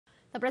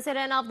The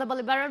president of the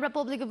Bolivarian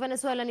Republic of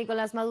Venezuela,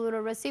 Nicolas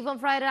Maduro, received on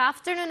Friday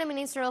afternoon the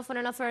Minister of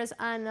Foreign Affairs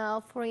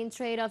and Foreign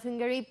Trade of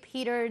Hungary,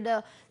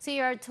 Péter,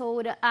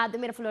 Szijjártó, at the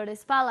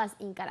Miraflores Palace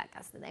in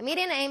Caracas. The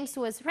meeting aims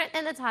to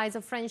strengthen the ties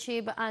of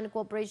friendship and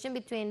cooperation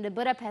between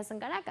Budapest and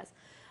Caracas.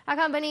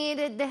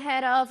 Accompanied the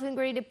head of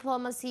Hungary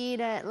diplomacy,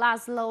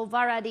 László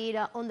Varadi,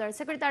 Under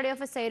Secretary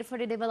of State for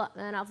the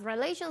Development of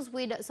Relations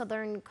with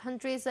Southern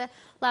Countries,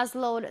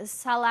 László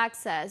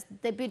Salaxes,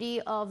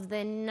 Deputy of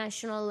the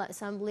National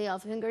Assembly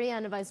of Hungary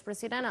and Vice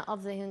President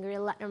of the Hungary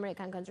Latin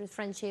American Countries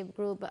Friendship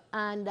Group,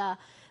 and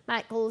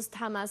Michael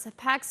Tamás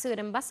Paxut,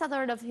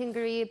 Ambassador of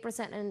Hungary,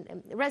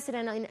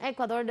 resident in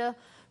Ecuador,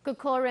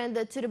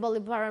 concurrent to the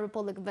Bolivarian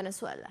Republic of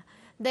Venezuela.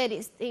 The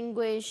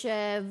distinguished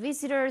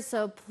visitors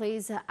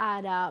placed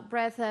at a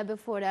breath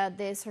before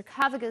the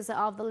sarcophagus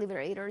of the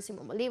liberator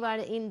Simón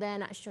Bolívar in the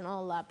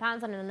National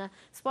Pantheon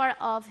as part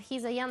of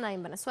his agenda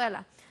in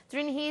Venezuela.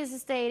 During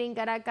his stay in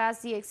Caracas,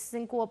 the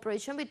existing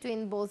cooperation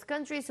between both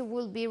countries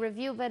will be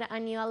reviewed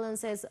and new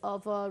alliances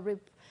of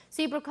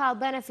reciprocal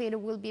benefit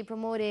will be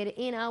promoted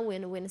in a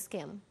win-win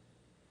scheme.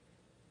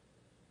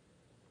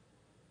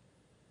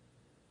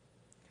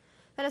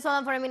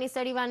 Venezuelan Foreign Minister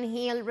Ivan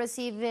Gil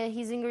received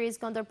his Hungarian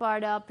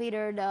counterpart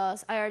Péter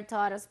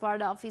Szijjártó as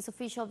part of his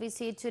official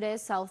visit to the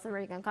South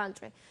American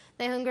country.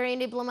 The Hungarian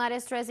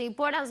diplomat stressed the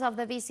importance of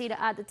the visit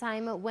at the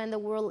time when the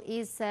world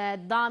is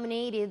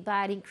dominated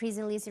by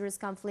increasingly serious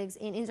conflicts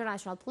in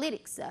international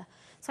politics.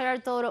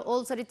 Szijjártó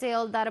also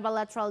detailed that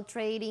bilateral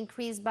trade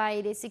increased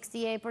by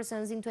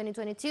 68% in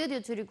 2022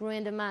 due to the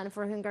growing demand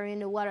for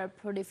Hungarian water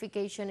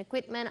purification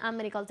equipment and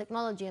medical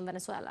technology in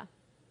Venezuela.